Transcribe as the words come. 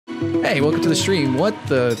Hey, welcome to the stream. What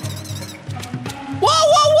the? Whoa,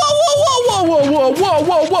 whoa, whoa, whoa, whoa, whoa, whoa,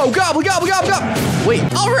 whoa, whoa, gobble, gobble, gobble, gobble. Wait,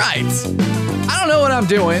 all right. I don't know what I'm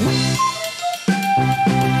doing.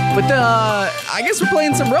 But I guess we're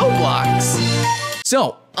playing some Roblox.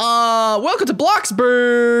 So, welcome to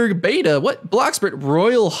Bloxburg Beta. What? Bloxburg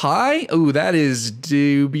Royal High? Oh, that is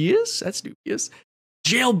dubious. That's dubious.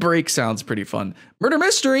 Jailbreak sounds pretty fun. Murder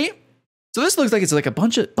Mystery. So this looks like it's like a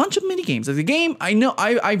bunch of mini games. Like the game, I know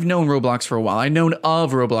I've known Roblox for a while. I've known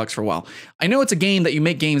of Roblox for a while. I know it's a game that you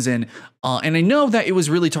make games in, and I know that it was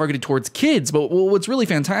really targeted towards kids. But what's really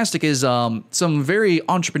fantastic is some very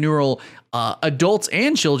entrepreneurial adults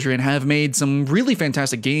and children have made some really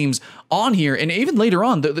fantastic games on here. And even later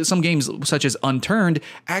on, some games such as Unturned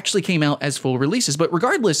actually came out as full releases. But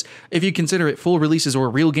regardless, if you consider it full releases or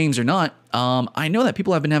real games or not, I know that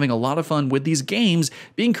people have been having a lot of fun with these games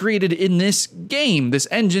being created in this game, this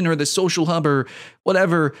engine or this social hub or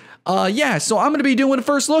whatever. Yeah, so I'm going to be doing a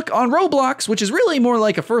first look on Roblox, which is really more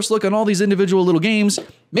like a first look on all these individual little games.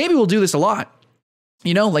 Maybe we'll do this a lot.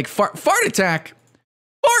 You know, like Fart Attack,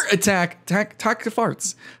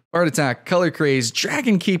 farts. Fart Attack, Color Craze,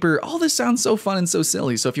 Dragon Keeper. All this sounds so fun and so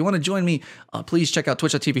silly. So if you want to join me, please check out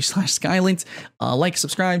twitch.tv/Skylent. Like,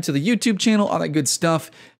 subscribe to the YouTube channel, all that good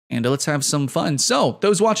stuff. And let's have some fun. So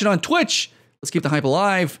those watching on Twitch, let's keep the hype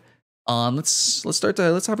alive. Let's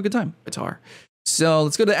have a good time. Avatar. So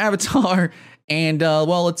let's go to Avatar and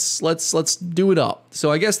well, let's do it up.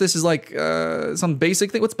 So I guess this is like some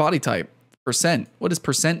basic thing. What's body type? Percent. What does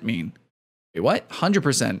percent mean? Wait, what?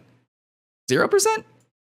 100%. 0%?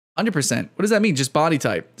 100%. What does that mean? Just body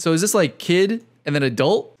type. So is this like kid and then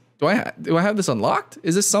adult? Do I have this unlocked?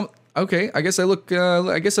 Is this some? Okay, I guess I look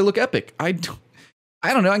epic. I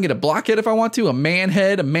don't know. I can get a blockhead if I want to. A man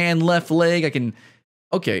head, a man left leg. I can.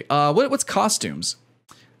 Okay. What's costumes?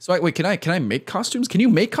 So wait, can I make costumes? Can you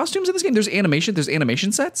make costumes in this game? There's animation. There's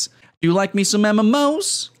animation sets. Do you like me some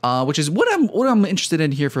MMOs? Which is what I'm interested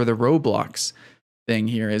in here for the Roblox thing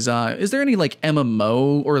here is there any like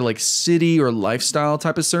MMO or like city or lifestyle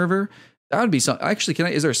type of server? That would be some. Actually,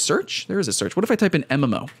 is there a search? There is a search. What if I type in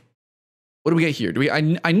MMO? What do we get here?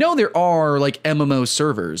 I know there are like MMO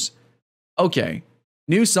servers. Okay.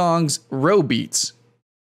 New songs, row beats.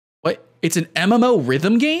 What? It's an MMO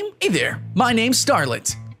rhythm game? Hey there, my name's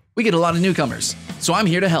Starlet. We get a lot of newcomers, so I'm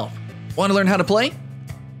here to help. Want to learn how to play?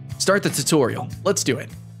 Start the tutorial. Let's do it.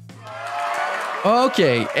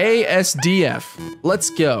 Okay, ASDF. Let's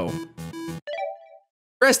go.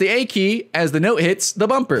 Press the A key as the note hits the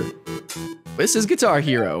bumper. This is Guitar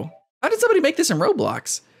Hero. How did somebody make this in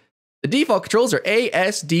Roblox? The default controls are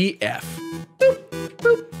ASDF. Boop,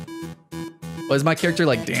 boop. Was my character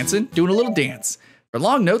like dancing? Doing a little dance. For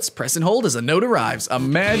long notes, press and hold as a note arrives.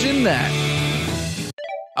 Imagine that.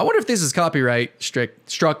 I wonder if this is copyright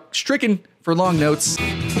stricken for long notes.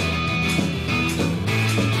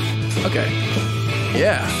 Okay.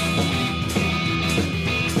 Yeah.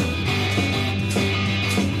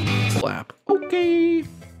 Clap. Okay.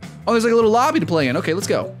 Oh, there's like a little lobby to play in. Okay, let's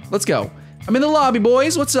go. Let's go. I'm in the lobby,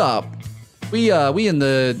 boys. What's up? We are in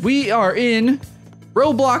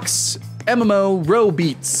Roblox MMO Row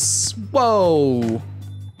Beats. Whoa.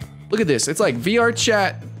 Look at this. It's like VR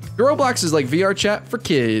chat. Roblox is like VR chat for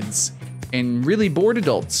kids and really bored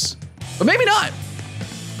adults. But maybe not.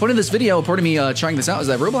 Point of this video, part of me trying this out is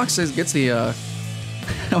that Roblox gets the,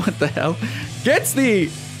 what the hell? Gets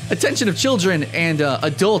the attention of children and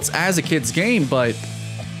adults as a kid's game, but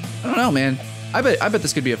I don't know, man. I bet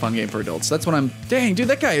this could be a fun game for adults. That's what I'm, dang, dude,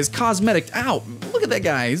 that guy is cosmetic out. Look at that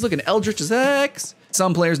guy. He's looking eldritch as heck.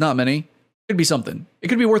 Some players, not many. Could be something. It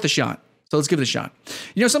could be worth a shot. So let's give it a shot.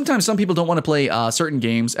 You know, sometimes some people don't want to play certain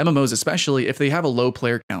games, MMOs especially, if they have a low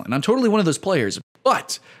player count. And I'm totally one of those players,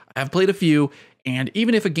 but I have played a few. And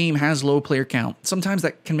even if a game has low player count, sometimes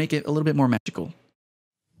that can make it a little bit more magical.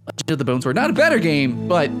 Legend of the Bone Sword, not a better game,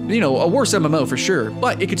 but, you know, a worse MMO for sure.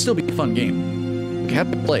 But it could still be a fun game. I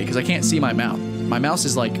have to play because I can't see my mouse. My mouse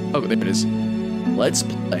is like, oh, there it is. Let's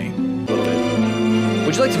play a little bit.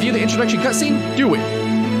 Would you like to view the introduction cutscene? Do it.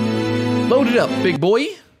 Load it up, big boy.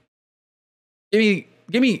 Give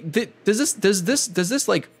me. Does this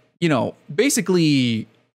like, you know, basically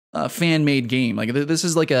a fan-made game? Like this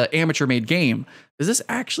is like a amateur-made game. Does this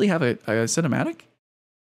actually have a cinematic?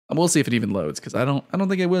 We'll see if it even loads because I don't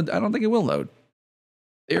think it would. I don't think it will load.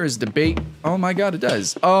 There is debate. Oh my god, it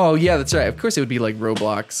does. Oh yeah, that's right. Of course it would be like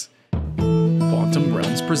Roblox. Quantum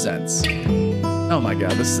Realms presents. Oh my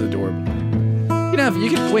god, this is adorable. You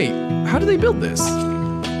can wait. How do they build this?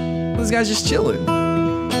 This guy's just chilling.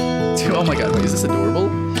 Oh my god, wait, is this adorable?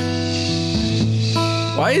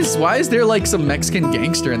 Why is there like some Mexican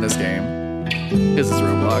gangster in this game? Because it's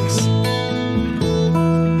Roblox.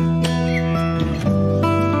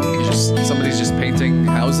 Somebody's just painting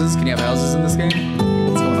houses. Can you have houses in this game?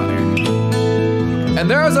 What's going on here? And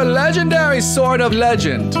there is a legendary sword of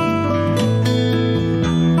legend.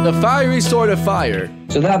 The fiery sword of fire.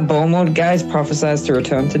 So that bow mode guy's prophesized to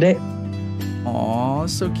return today? Aw,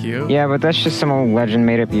 so cute. Yeah, but that's just some old legend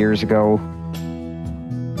made up years ago.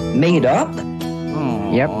 Made up?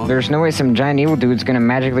 Aww. Yep, there's no way some giant evil dude's gonna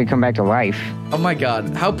magically come back to life. Oh my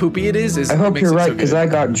god, how poopy it is I hope you're right, because I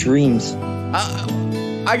got dreams.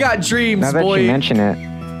 I got dreams, Now that boy. you mention it,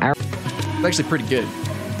 It's actually pretty good.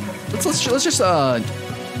 Let's just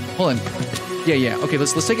hold on. Yeah. Okay,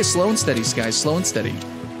 let's take it slow and steady, guys. Slow and steady.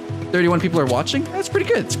 31 people are watching. That's pretty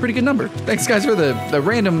good. It's a pretty good number. Thanks, guys, for the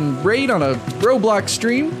random raid on a Roblox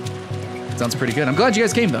stream. Sounds pretty good. I'm glad you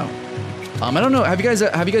guys came though. I don't know. Have you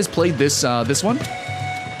guys played this one?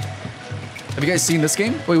 Have you guys seen this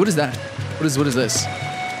game? Wait, what is that? What is this?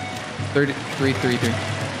 33.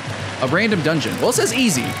 A random dungeon. Well, it says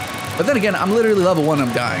easy, but then again, I'm literally level 1.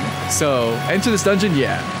 I'm dying. So enter this dungeon.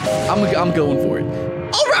 Yeah, I'm going for it.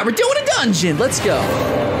 All right, we're doing a dungeon. Let's go.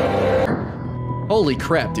 Holy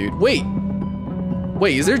crap, dude. Wait,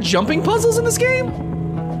 is there jumping puzzles in this game?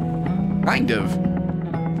 Kind of.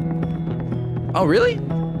 Oh, really?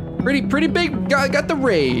 Pretty big. Got the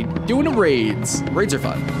raid. Doing the raids. Raids are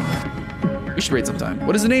fun. We should raid sometime.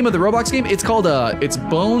 What is the name of the Roblox game? It's called it's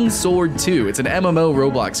Bone Sword 2. It's an MMO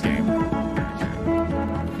Roblox game.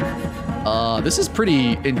 This is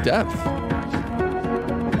pretty in depth.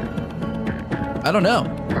 I don't know.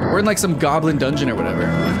 We're in like some goblin dungeon or whatever.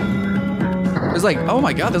 There's like, oh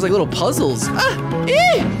my god, there's like little puzzles. Oh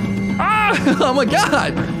my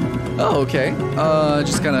god. Oh, okay.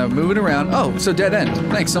 Just kind of moving around. Oh, so dead end.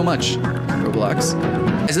 Thanks so much, Roblox.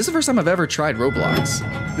 Is this the first time I've ever tried Roblox?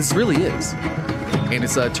 This really is. And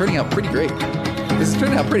it's turning out pretty great. This is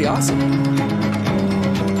turning out pretty awesome.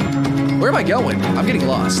 Where am I going? I'm getting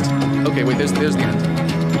lost. Okay, wait, there's the end.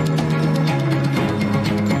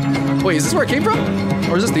 Wait, is this where it came from?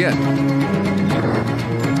 Or is this the end?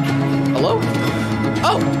 Hello?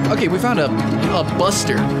 Oh, okay, we found a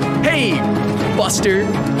Buster. Hey, Buster.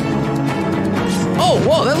 Oh,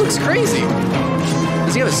 whoa, that looks crazy.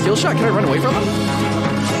 Does he have a skill shot? Can I run away from him?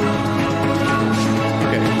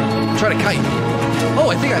 Okay, try to kite. Oh,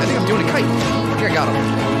 I think I'm doing a kite. I think I got him.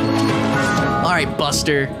 All right,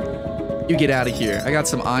 Buster, you get out of here. I got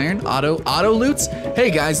some iron, auto loots. Hey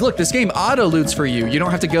guys, look, this game auto loots for you. You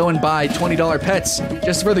don't have to go and buy $20 pets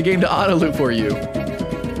just for the game to auto loot for you.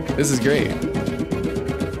 This is great.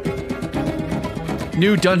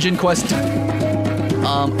 New dungeon quest.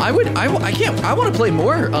 I want to play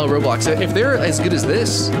more Roblox. If they're as good as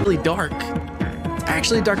this, really dark. It's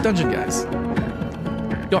actually a dark dungeon, guys.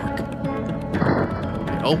 Dark.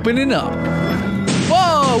 Opening up.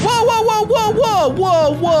 Whoa, whoa, whoa, whoa, whoa, whoa,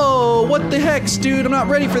 whoa, whoa. What the heck, dude? I'm not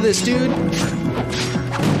ready for this, dude.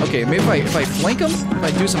 Okay, maybe if I flank him, if I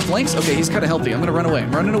do some flanks. Okay, he's kind of healthy. I'm gonna run away.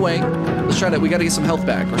 I'm running away. Let's try to, we gotta get some health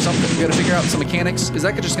back or something. We gotta figure out some mechanics. Is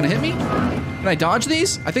that just gonna hit me? Can I dodge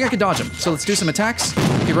these? I think I can dodge them. So let's do some attacks.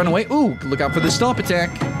 Okay, run away. Ooh, look out for the stomp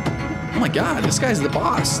attack. Oh my god, this guy's the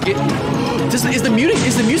boss. Is the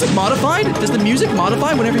music modified? Does the music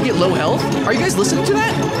modify whenever you get low health? Are you guys listening to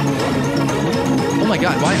that? Oh my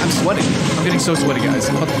god, why? I'm sweating. I'm getting so sweaty, guys.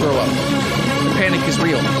 I'm about to throw up. The panic is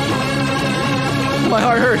real. My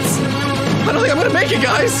heart hurts. I don't think I'm gonna make it,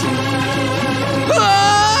 guys.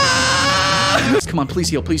 Ah! Come on, please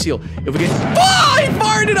heal, please heal. If we get, oh, he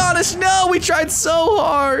farted on us. No, we tried so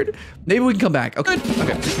hard. Maybe we can come back. Okay,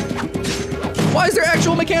 okay. Why is there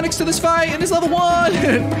actual mechanics to this fight? And it's level 1.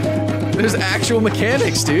 There's actual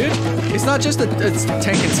mechanics, dude. It's not just a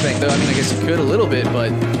tank and spank, though. I mean, I guess you could a little bit,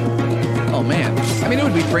 but oh man. I mean, it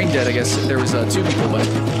would be brain dead, I guess, if there was 2 people, but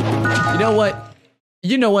you know what?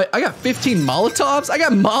 You know what? I got 15 Molotovs. I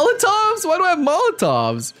got Molotovs? Why do I have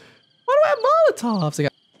Molotovs? Why do I have Molotovs? I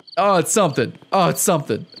got, oh, it's something. Oh, it's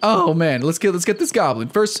something. Oh man, let's get this goblin.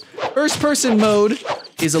 First person mode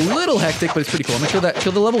is a little hectic, but it's pretty cool. I'm gonna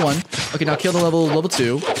kill the level 1. Okay, now kill the level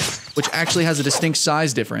 2, which actually has a distinct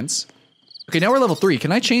size difference. Okay, now we're level 3.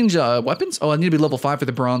 Can I change weapons? Oh, I need to be level 5 for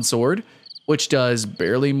the bronze sword, which does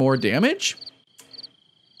barely more damage.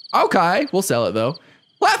 Okay, we'll sell it though.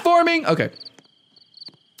 Platforming. Okay.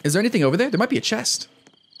 Is there anything over there? There might be a chest.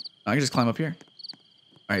 I can just climb up here.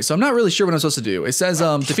 All right, so I'm not really sure what I'm supposed to do. It says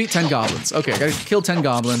defeat 10 goblins. Okay, I gotta kill 10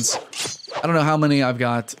 goblins. I don't know how many I've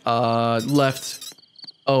got left.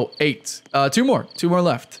 Oh, 8. 2 more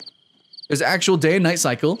left. There's an actual day and night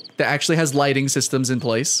cycle that actually has lighting systems in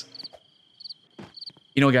place.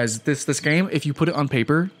 You know, guys, this game, if you put it on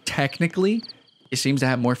paper, technically, it seems to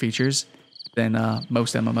have more features than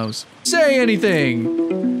most MMOs. Say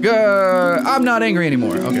anything. I'm not angry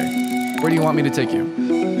anymore. Okay. Where do you want me to take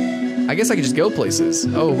you? I guess I could just go places.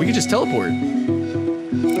 Oh, we could just teleport.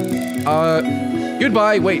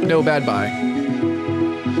 Goodbye. Wait, no, bad bye.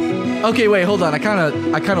 Okay, wait, hold on. I kind of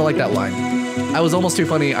like that line. I was almost too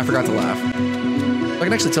funny. I forgot to laugh. I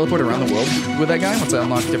can actually teleport around the world with that guy once I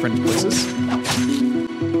unlock different places.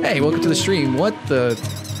 Hey, welcome to the stream. What the?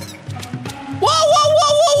 Whoa!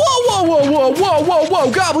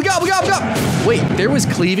 Gobble! Wait, there was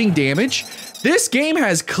cleaving damage? This game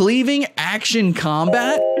has cleaving action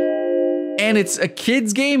combat? And it's a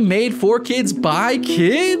kids game made for kids by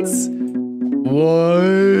kids?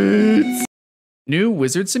 What? New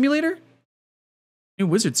Wizard Simulator? New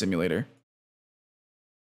Wizard Simulator.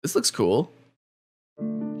 This looks cool.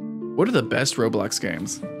 What are the best Roblox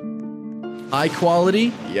games? High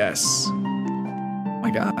quality? Yes. Oh my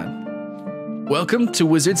god. Welcome to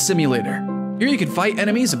Wizard Simulator. Here you can fight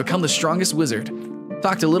enemies and become the strongest wizard.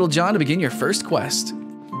 Talk to Little John to begin your first quest.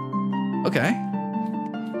 Okay.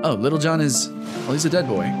 Oh, Little John is... well, he's a dead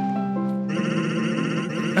boy.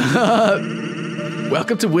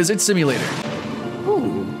 Welcome to Wizard Simulator.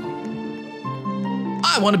 Ooh.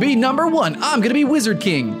 I want to be #1. I'm gonna be Wizard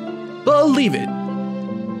King. Believe it.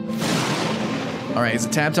 All right, it's a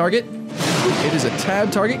tab target. It is a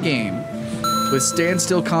tab target game with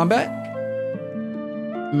standstill combat.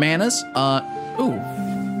 Manas. Ooh.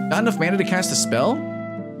 Not enough mana to cast a spell?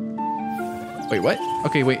 Wait, what?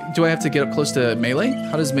 Okay, wait. Do I have to get up close to melee?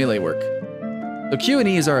 How does melee work? So Q and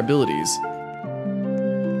E is our abilities.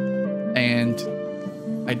 And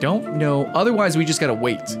I don't know. Otherwise, we just gotta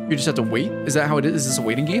wait. You just have to wait? Is that how it is? Is this a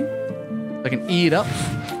waiting game? I can E it up. I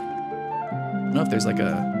don't know if there's like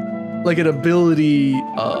an ability,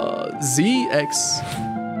 Z, X.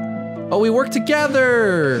 Oh, we work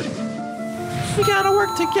together. We gotta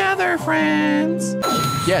work together, friends.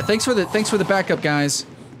 Yeah, thanks for the backup, guys.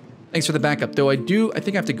 Thanks for the backup. Though I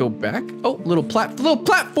think I have to go back. Oh, little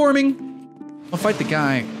platforming. I'll fight the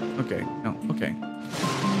guy. Okay, no, okay.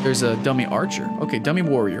 There's a dummy archer. Okay, dummy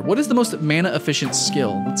warrior. What is the most mana efficient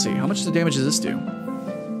skill? Let's see. How much damage does this do?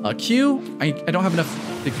 Q. I don't have enough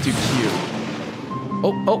to do Q.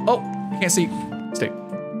 Oh. I can't see. Stay.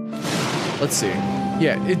 Let's see.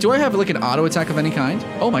 Yeah. Do I have like an auto attack of any kind?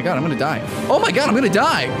 Oh my god, I'm gonna die. Oh my god, I'm gonna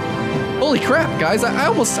die. Holy crap, guys! I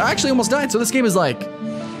actually almost died. So this game is like,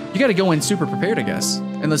 you gotta go in super prepared, I guess.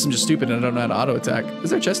 Unless I'm just stupid and I don't know how to auto attack. Is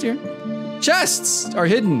there a chest here? Chests are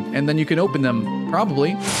hidden, and then you can open them,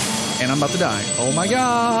 probably. And I'm about to die. Oh my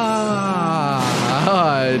god.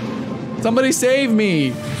 Somebody save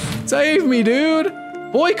me. Save me, dude.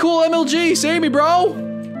 Boy, cool MLG, save me, bro.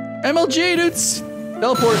 MLG, dudes.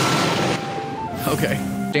 Teleport. Okay.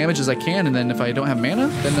 Damage as I can, and then if I don't have mana,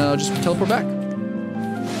 then I'll just teleport back.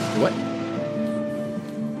 What?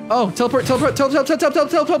 Oh, teleport.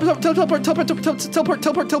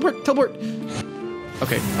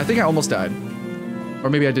 Okay, I think I almost died. Or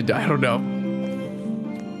maybe I did die, I don't know.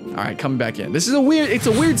 All right, coming back in. This is it's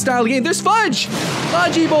a weird style of game. There's Fudge!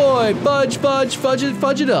 Fudgy boy! Fudge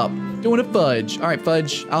it up. Doing a fudge. All right,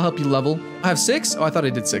 Fudge, I'll help you level. I have 6? Oh, I thought I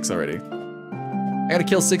did 6 already. I gotta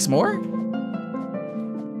kill 6 more?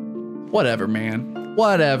 Whatever, man.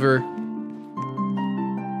 Whatever.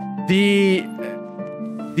 The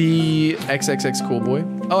XXX cool boy.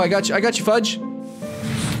 Oh, I got you, Fudge.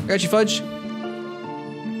 I got you, Fudge.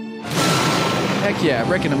 Heck yeah,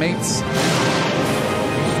 wrecking the mates.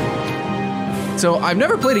 So I've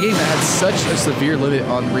never played a game that had such a severe limit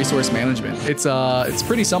on resource management. It's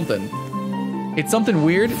pretty something. It's something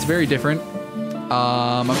weird. It's very different.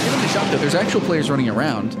 I'm giving it a shot though. There's actual players running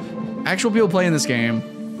around. Actual people playing this game.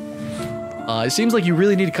 It seems like you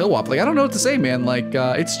really need co-op. Like I don't know what to say, man. Like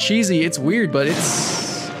it's cheesy, it's weird, but it's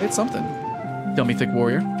something. Dummy thick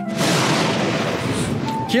warrior.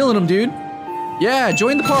 Killing him, dude. Yeah,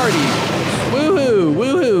 join the party. Woohoo,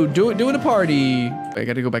 woohoo, doing a party. I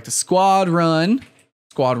gotta go back to Squadron.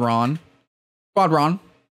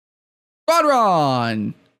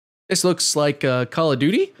 This looks like Call of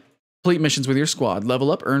Duty. Complete missions with your squad.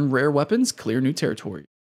 Level up, earn rare weapons, clear new territory.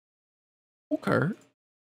 Okay.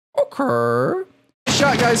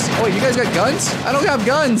 Shot, guys. Oh, wait, you guys got guns? I don't have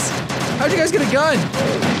guns. How'd you guys get a gun?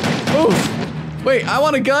 Oof. Wait, I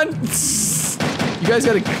want a gun? You guys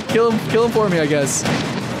gotta kill him for me, I guess.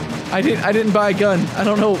 I didn't buy a gun. I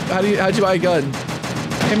don't know. How'd you buy a gun?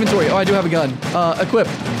 Inventory. Oh, I do have a gun. Equip.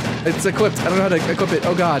 It's equipped. I don't know how to equip it.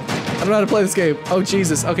 Oh god. I don't know how to play this game. Oh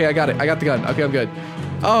Jesus. Okay, I got it. I got the gun. Okay, I'm good.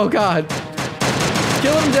 Oh god.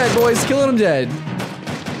 Killing him dead, boys. Killing him dead.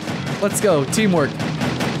 Let's go. Teamwork.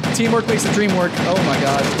 Teamwork makes the dream work. Oh my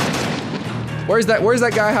god. Where's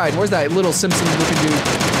that guy hiding? Where's that little Simpsons looking dude?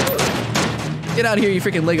 Get out of here, you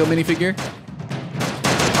freaking Lego minifigure.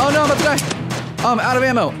 Oh no, I'm about to die. I'm out of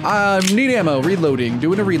ammo. I need ammo. Reloading,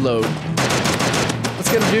 doing a reload. Let's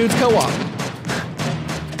get him, dudes, co-op.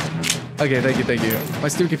 Okay, thank you, thank you. My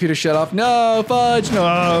stupid computer shut off. No, Fudge,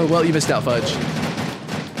 no. Well, you missed out, Fudge.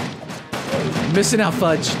 Missing out,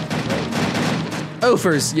 Fudge.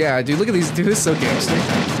 Offers, yeah, dude, look at these, dude, this is so gangster.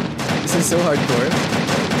 This is so hardcore.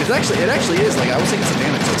 It actually is, like, I was taking some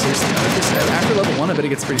damage, like, seriously. After level 1, I bet it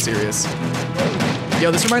gets pretty serious.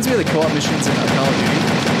 Yo, this reminds me of the co-op missions in Call of Duty.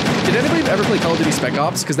 Did anybody ever play Call of Duty Spec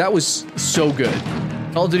Ops? Because that was so good.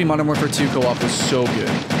 Call of Duty Modern Warfare 2 co-op was so good.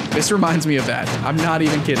 This reminds me of that. I'm not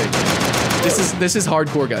even kidding. This is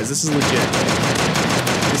hardcore, guys. This is legit.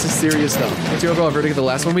 This is serious stuff. What's your overall verdict of the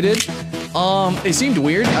last one we did? It seemed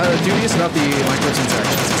weird, dubious about the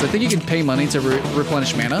microtransactions, because I think you can pay money to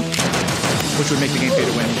replenish mana, which would make the game pay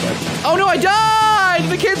to win, but... Oh no, I died!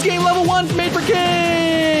 The kids game level 1 made for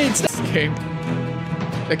kids! This game.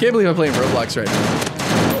 I can't believe I'm playing Roblox right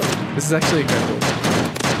now. This is actually incredible.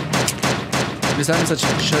 I'm just having such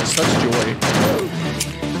joy.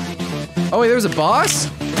 Oh wait, there's a boss?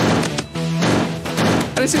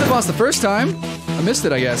 I didn't see the boss the first time. I missed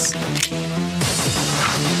it, I guess.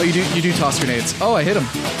 Oh, you do toss grenades. Oh, I hit him.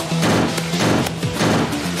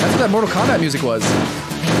 That's what that Mortal Kombat music was.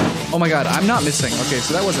 Oh my god, I'm not missing. Okay,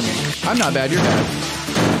 so that wasn't me. I'm not bad, you're bad.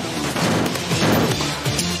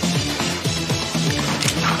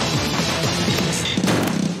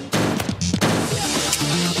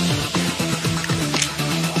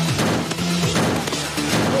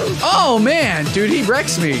 Oh man, dude, he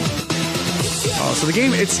wrecks me. Oh, so the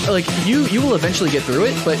game, it's like, you will eventually get through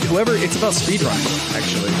it, but whoever, it's about speedrun,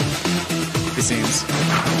 actually, it seems.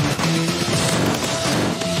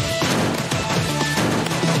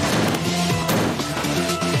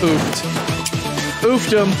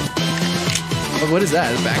 Oofed him. What is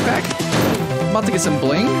that, a backpack? I'm about to get some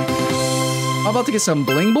bling. I'm about to get some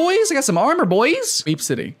bling, boys. I got some armor, boys. Meep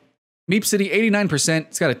City. Meep City, 89%.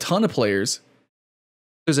 It's got a ton of players.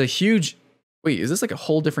 There's a huge... Wait, is this like a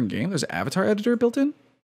whole different game? There's an avatar editor built in?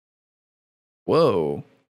 Whoa.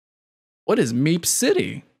 What is Meep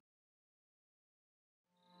City?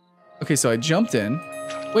 Okay, so I jumped in.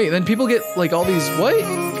 Wait, then people get like all these... What?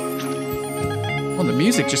 Oh, the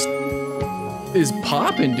music just is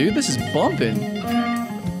popping, dude. This is bumping.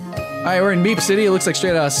 All right, we're in Meep City. It looks like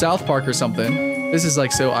straight out of South Park or something. This is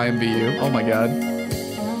like so IMVU. Oh my god.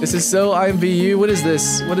 This is so IMVU. What is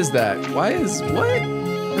this? What is that? Why is... What?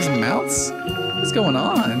 There's mouths? What's going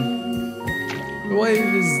on? What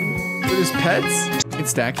is pets?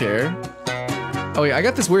 It's stack hair. Oh yeah, I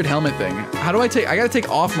got this weird helmet thing. How do I take... I gotta take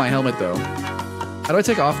off my helmet though. How do I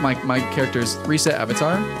take off my character's reset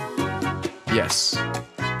avatar? Yes.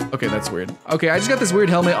 Okay, that's weird. Okay, I just got this weird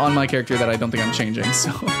helmet on my character that I don't think I'm changing, so...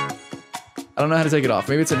 I don't know how to take it off.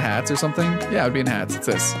 Maybe it's in hats or something? Yeah, it would be in hats. It's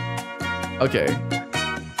this. Okay.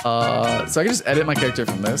 So I can just edit my character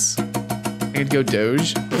from this. I could go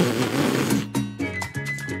Doge.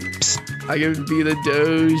 I could be the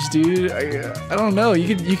Doge, dude. I don't know.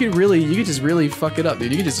 You could just really fuck it up,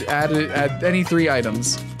 dude. You could just add any 3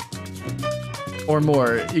 items or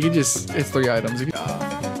more. You could just, it's 3 items.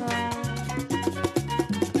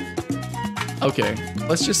 Okay,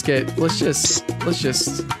 let's just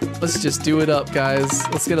do it up, guys.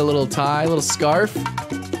 Let's get a little tie, a little scarf. I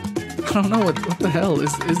don't know what the hell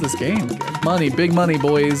is this game? Money, big money,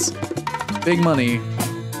 boys. Big money.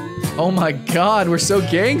 Oh my god, we're so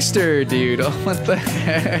gangster, dude. Oh, what the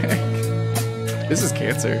heck? This is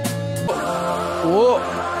cancer. Whoa.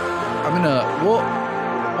 Whoa.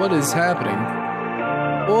 What is happening?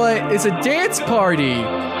 What? It's a dance party.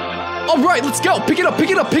 All right, let's go. Pick it up, pick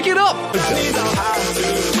it up, pick it up.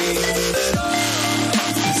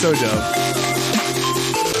 So dope.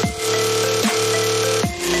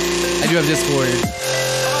 I do have Discord. I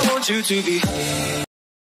want you to be.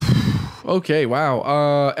 Okay, wow.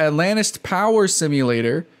 Atlantis Power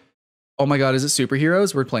Simulator. Oh my god, is it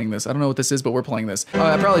superheroes? We're playing this. I don't know what this is, but we're playing this.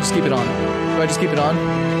 I probably just keep it on. Do I just keep it on?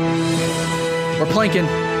 We're planking.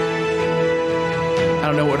 I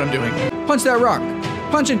don't know what I'm doing. Punch that rock.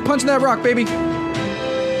 Punching that rock, baby.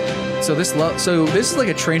 So this is like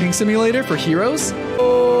a training simulator for heroes.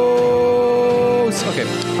 Oh, okay.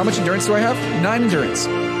 How much endurance do I have? 9 endurance.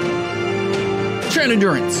 10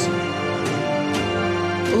 endurance.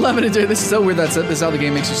 11 endurance. This is so weird. This is how the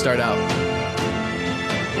game makes you start out.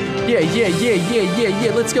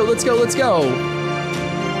 Yeah. Let's go.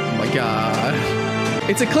 Oh my god.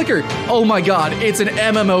 It's a clicker. Oh my god. It's an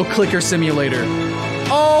MMO clicker simulator.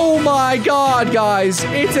 Oh my god, guys.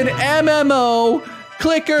 It's an MMO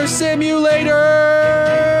Clicker Simulator!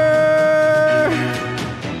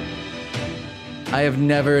 I have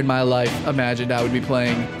never in my life imagined I would be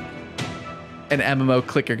playing an MMO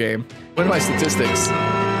clicker game. What are my statistics?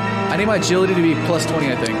 I need my agility to be plus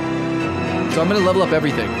 20, I think. So I'm gonna level up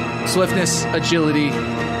everything. Swiftness, agility,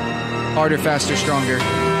 harder, faster, stronger.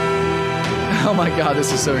 Oh my god,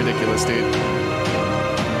 this is so ridiculous, dude.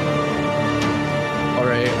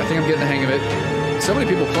 Alright, I think I'm getting the hang of it. So many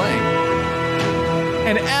people playing.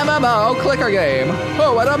 An MMO clicker game.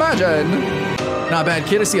 Who would imagine? Not bad,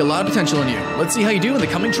 kid. I see a lot of potential in you. Let's see how you do in the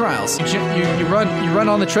coming trials. You run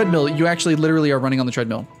on the treadmill. You actually literally are running on the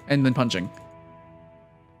treadmill and then punching.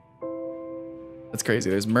 That's crazy.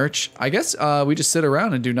 There's merch. I guess we just sit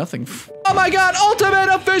around and do nothing. Oh my god,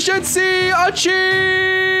 ultimate efficiency achieved!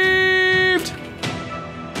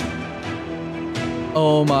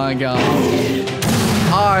 Oh my god.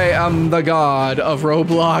 I am the god of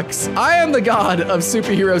Roblox. I am the god of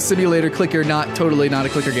superhero simulator clicker. Not a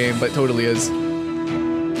clicker game, but totally is.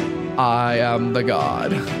 I am the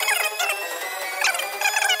god.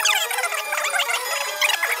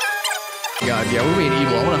 God, yeah, we're being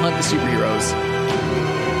evil. I want to hunt the superheroes.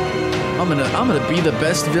 I'm gonna be the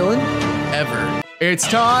best villain ever. It's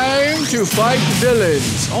time to fight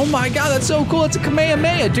villains. Oh my god, that's so cool. It's a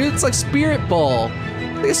Kamehameha, dude. It's like Spirit Ball.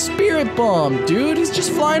 Like a Spirit Bomb, dude. He's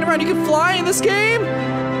just flying around. You can fly in this game?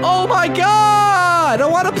 Oh my god! I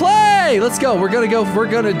want to play! Let's go. We're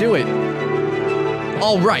gonna do it.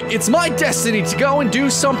 All right, it's my destiny to go and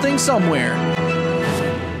do something somewhere.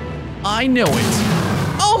 I know it.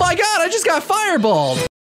 Oh my god, I just got fireballed.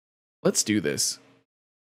 Let's do this.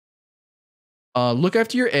 Look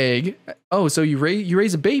after your egg. Oh, so you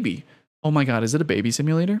raise a baby. Oh my god, is it a baby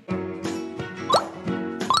simulator?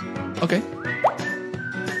 Okay.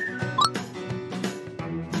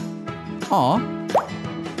 Aw.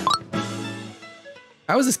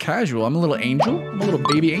 How is this casual? I'm a little angel? I'm a little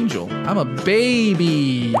baby angel. I'm a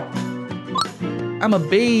baby. I'm a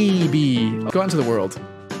baby. Go out into the world.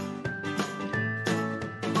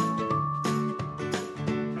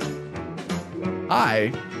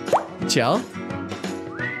 Hi. Chell.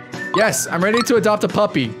 Yes, I'm ready to adopt a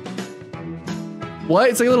puppy. What?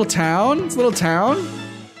 It's like a little town? It's a little town?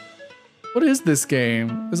 What is this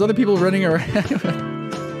game? There's other people running around.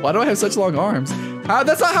 Why do I have such long arms?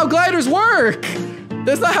 That's not how gliders work!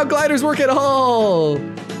 That's not how gliders work at all!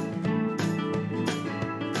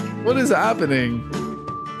 What is happening?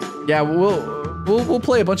 Yeah, we'll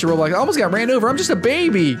play a bunch of Roblox. I almost got ran over. I'm just a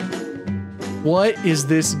baby. What is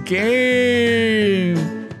this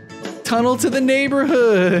game? Tunnel to the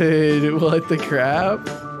neighborhood. What the crap?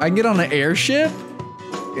 I can get on an airship?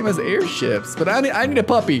 Game has airships, but I need a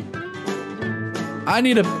puppy.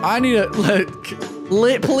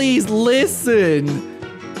 Please listen.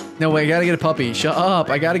 No way, I gotta get a puppy. Shut up,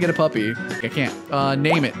 I gotta get a puppy. I can't.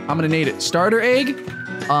 Name it. I'm gonna name it. Starter egg.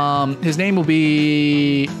 His name will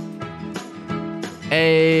be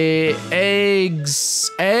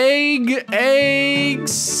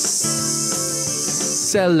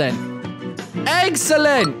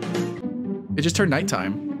Excellent. It just turned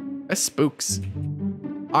nighttime. That's spooks.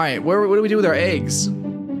 All right, what do we do with our eggs?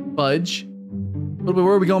 Fudge. Where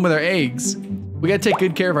are we going with our eggs? We gotta take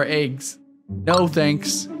good care of our eggs. No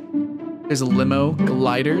thanks. There's a limo,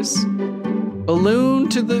 gliders, balloon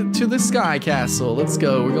to the sky castle. Let's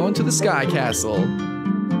go. We're going to the sky castle.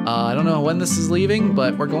 I don't know when this is leaving,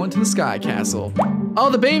 but we're going to the sky castle. Oh,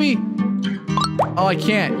 the baby. Oh, I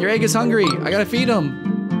can't. Your egg is hungry. I gotta feed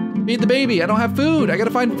him. Feed the baby. I don't have food. I gotta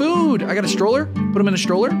find food. I got a stroller. Put him in a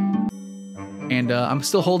stroller. And I'm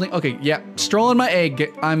still holding. Okay, yeah, strolling my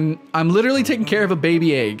egg. I'm literally taking care of a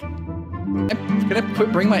baby egg. Can I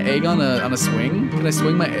bring my egg on a swing? Can I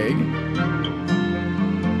swing my egg?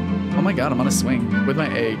 Oh my god, I'm on a swing with my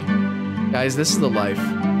egg. Guys, this is the life.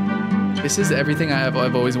 This is everything I've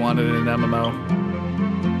always wanted in an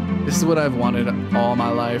MMO. This is what I've wanted all my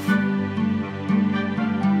life.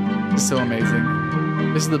 This is so amazing.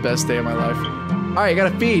 This is the best day of my life. All right, I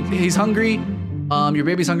gotta feed. He's hungry. Your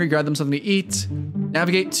baby's hungry. Grab them something to eat.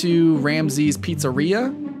 Navigate to Ramsey's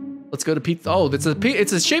Pizzeria. Let's go to pizza. Oh, it's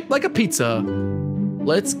a shape like a pizza.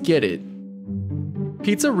 Let's get it.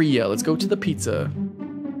 Pizzeria. Let's go to the pizza.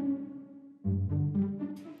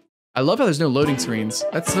 I love how there's no loading screens.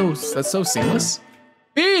 That's so seamless.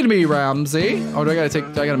 Feed me, Ramsey. Oh, do I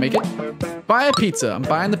gotta make it? Buy a pizza. I'm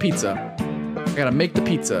buying the pizza. I gotta make the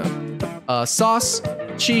pizza. Sauce,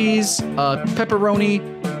 cheese, pepperoni,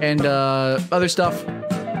 and other stuff.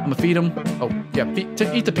 I'm gonna feed him. Oh, yeah,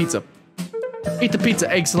 eat the pizza. Eat the pizza,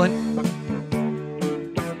 excellent.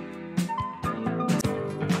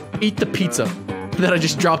 Eat the pizza that I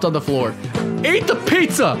just dropped on the floor. Eat the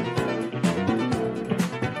pizza!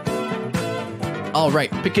 All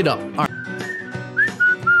right, pick it up. All right.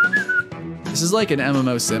 This is like an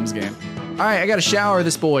MMO Sims game. All right, I gotta shower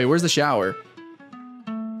this boy. Where's the shower?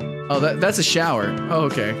 Oh, that's a shower. Oh,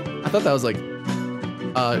 okay. I thought that was like,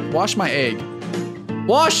 wash my egg.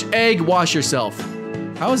 Wash egg, wash yourself.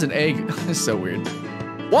 How is an egg? This is so weird.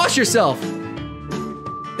 Wash yourself.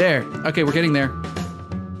 There. Okay, we're getting there.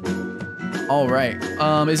 All right.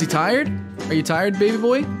 Is he tired? Are you tired, baby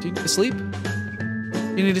boy? Do you need to sleep?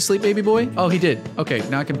 You need to sleep, baby boy? Oh, he did. Okay,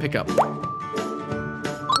 now I can pick up.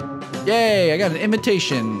 Yay, I got an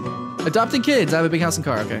invitation. Adopting kids. I have a big house and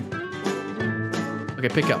car. Okay. Okay,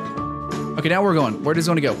 pick up. Okay, now we're going. Where does he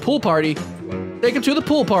want to go? Pool party. Take him to the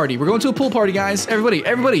pool party. We're going to a pool party, guys. Everybody,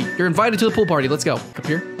 you're invited to the pool party. Let's go. Up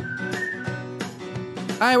here.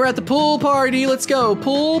 All right, we're at the pool party. Let's go.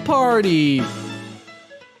 Pool party.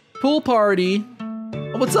 Pool party.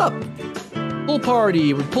 Oh, what's up? Pool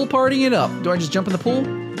party. We're pool partying it up. Do I just jump in the pool?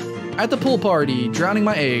 At the pool party, drowning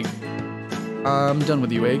my egg. I'm done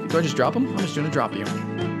with you, egg. Do I just drop him? I'm just gonna drop you.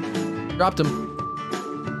 Dropped him.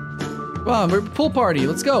 Come on, we're pool party.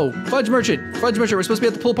 Let's go. Fudge merchant. Fudge merchant. We're supposed to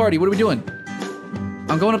be at the pool party. What are we doing?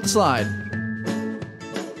 I'm going up the slide.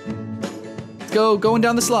 Let's go. Going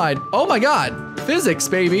down the slide. Oh my god. Physics,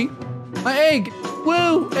 baby. My egg.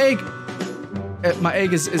 Woo. Egg. My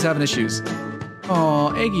egg is having issues.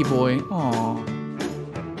 Aw, eggy boy. Aw.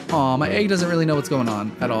 Aw, my egg doesn't really know what's going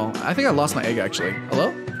on at all. I think I lost my egg, actually.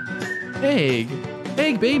 Hello? Egg.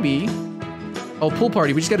 Egg, baby. Oh, pool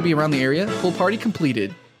party. We just got to be around the area. Pool party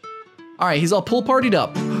completed. All right, he's all pool partied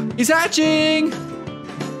up. He's hatching.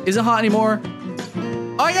 Isn't hot anymore.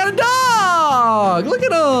 Oh, I got a dog. Look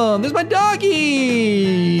at him. There's my doggy.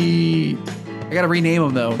 I got to rename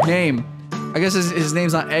him, though. Name. I guess his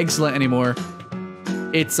name's not Excellent anymore.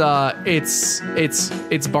 It's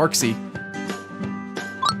Barksy.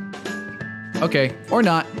 Okay, or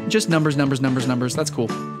not. Just numbers. That's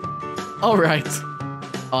cool. All right.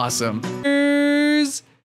 Awesome.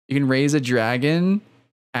 You can raise a dragon,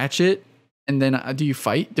 hatch it, and then do you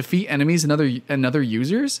fight? Defeat enemies and other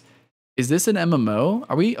users? Is this an MMO?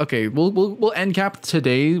 Are we? Okay, we'll end cap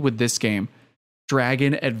today with this game.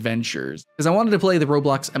 Dragon Adventures. Because I wanted to play the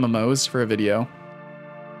Roblox MMOs for a video.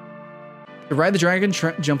 To ride the dragon,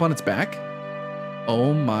 jump on its back?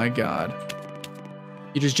 Oh my god.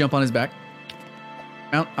 You just jump on his back?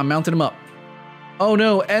 I'm mounting him up. Oh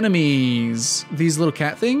no, enemies. These little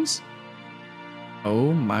cat things?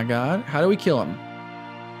 Oh my god. How do we kill them?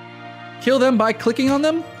 Kill them by clicking on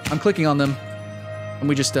them? I'm clicking on them. And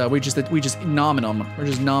we just nomin them. We're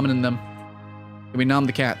just nominating them. And we nom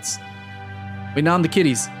the cats. We nom the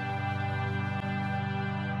kitties.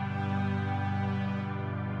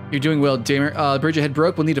 You're doing well, Damer. Bridge ahead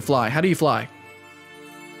broke. We'll need to fly. How do you fly?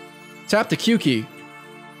 Tap the Q key.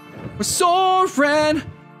 We're soaring,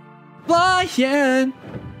 flying.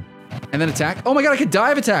 And then attack. Oh my god, I could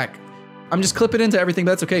dive attack. I'm just clipping into everything,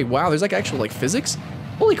 but that's okay. Wow, there's like actual like physics.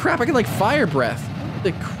 Holy crap, I can like fire breath.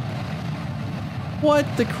 What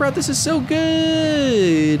the crap? This is so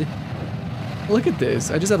good. Look at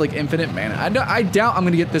this. I just have like infinite mana. I doubt I'm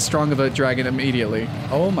gonna get this strong of a dragon immediately.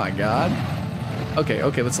 Oh my god. Okay,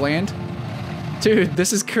 let's land. Dude,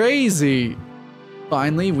 this is crazy.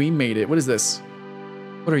 Finally, we made it. What is this?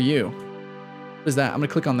 What are you? What is that? I'm gonna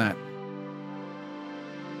click on that.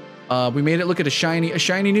 We made it. Look at a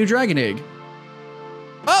shiny new dragon egg.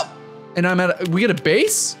 Oh! And we get a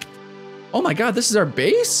base? Oh my god, this is our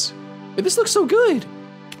base? This looks so good.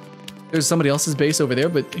 There's somebody else's base over there,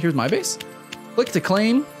 but here's my base. Click to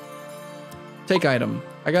claim. Take item.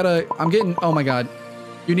 I'm getting, oh my god.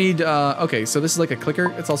 You need, okay, so this is like a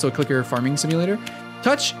clicker. It's also a clicker farming simulator.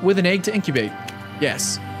 Touch with an egg to incubate.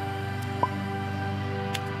 Yes.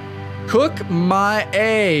 Cook my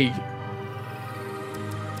egg.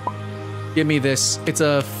 Give me this. It's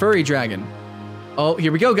a furry dragon. Oh,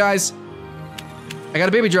 here we go, guys. I got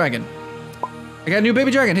a baby dragon. I got a new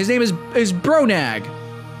baby dragon. His name is Bronag.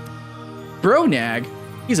 Bronag?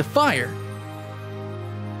 He's a fire.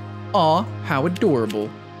 Aw, how adorable.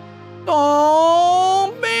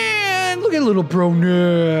 Oh man, look at little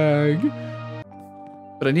Bronag.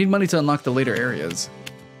 But I need money to unlock the later areas.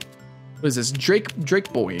 What is this? Drake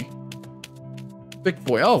boy. Drake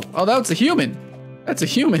boy. Oh, that's a human. That's a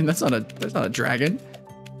human. That's not a dragon.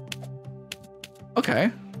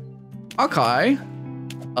 Okay. Okay.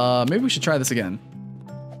 Maybe we should try this again.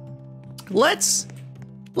 Let's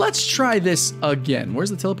try this again. Where's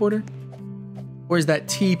the teleporter? Where's that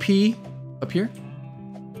TP? Up here?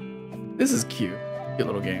 This is cute. Cute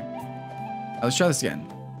little game. Let's try this again.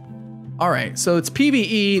 All right, so it's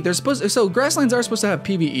PvE. So grasslands are supposed to have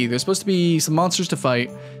PvE. There's supposed to be some monsters to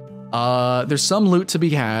fight. There's some loot to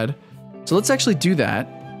be had. So let's actually do that.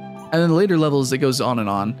 And then later levels, it goes on and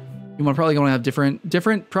on. You probably going to have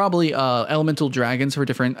different probably elemental dragons for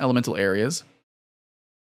different elemental areas.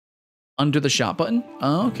 Under the shop button?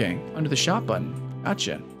 Oh, okay, under the shop button.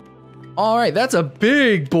 Gotcha. All right, that's a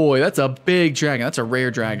big boy. That's a big dragon. That's a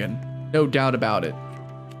rare dragon. No doubt about it.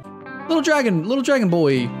 Little dragon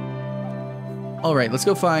boy. All right, let's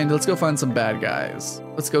go find some bad guys.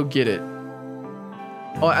 Let's go get it.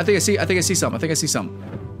 Oh, I think I see some.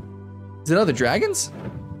 Is it other dragons?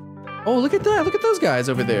 Oh, look at that. Look at those guys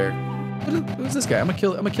over there. Who's this guy? I'm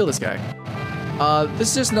gonna kill this guy. This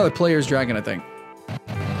is just another player's dragon, I think.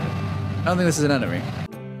 I don't think this is an enemy.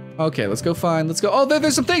 Okay, let's go. Oh,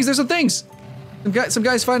 there's some things. Some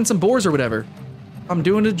guys fighting some boars or whatever. I'm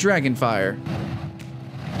doing a dragon fire.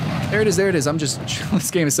 There it is. I'm just, this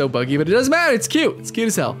game is so buggy, but it doesn't matter. It's cute. It's cute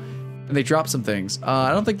as hell. And they drop some things.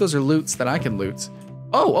 I don't think those are loots that I can loot.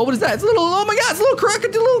 Oh, what is that? It's a little, oh my God, it's a little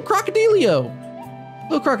crocodilio.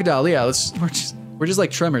 Little crocodile, yeah, we're just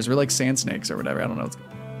like tremors. We're like sand snakes or whatever. I don't know.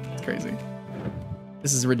 It's crazy.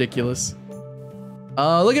 This is ridiculous.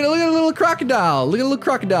 Look at a little crocodile. Look at a little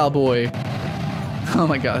crocodile boy. Oh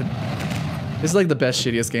my God. This is like the best,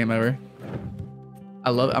 shittiest game ever.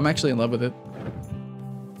 I'm actually in love with it.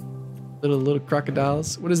 Little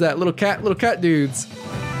crocodiles. What is that? Little cat dudes.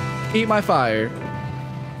 Eat my fire.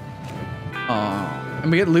 Aw.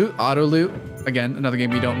 And we get loot, auto loot. Again, another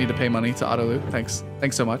game you don't need to pay money to auto loot. Thanks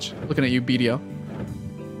so much. Looking at you, BDO.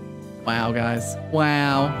 Wow, guys.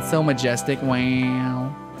 Wow. So majestic.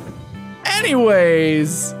 Wow.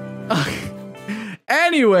 Anyways,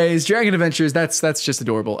 Dragon Adventures, that's just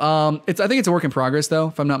adorable. I think it's a work in progress though,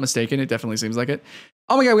 if I'm not mistaken. It definitely seems like it.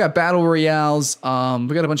 Oh my God, we got battle royales. We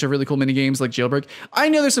got a bunch of really cool mini games like Jailbreak. I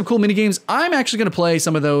know there's some cool mini games. I'm actually gonna play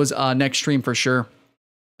some of those next stream for sure.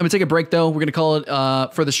 I'm gonna take a break though. We're gonna call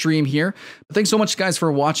it for the stream here. But thanks so much, guys,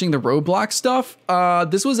 for watching the Roblox stuff.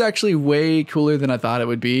 This was actually way cooler than I thought it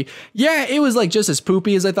would be. Yeah, it was like just as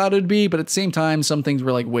poopy as I thought it would be, but at the same time, some things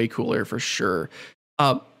were like way cooler for sure.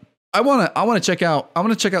 I wanna check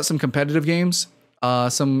out some competitive games,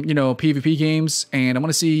 some PvP games, and I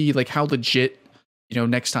wanna see like how legit.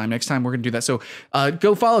 Next time we're gonna do that. So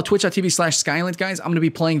go follow twitch.tv/Skylent, guys. I'm gonna be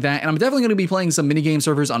playing that, and I'm definitely gonna be playing some mini game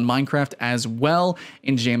servers on Minecraft as well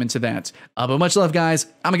and jam into that. But much love, guys.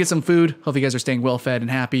 I'm gonna get some food. Hope you guys are staying well fed and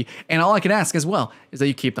happy. And all I can ask as well is that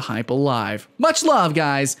you keep the hype alive. Much love,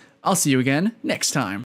 guys. I'll see you again next time.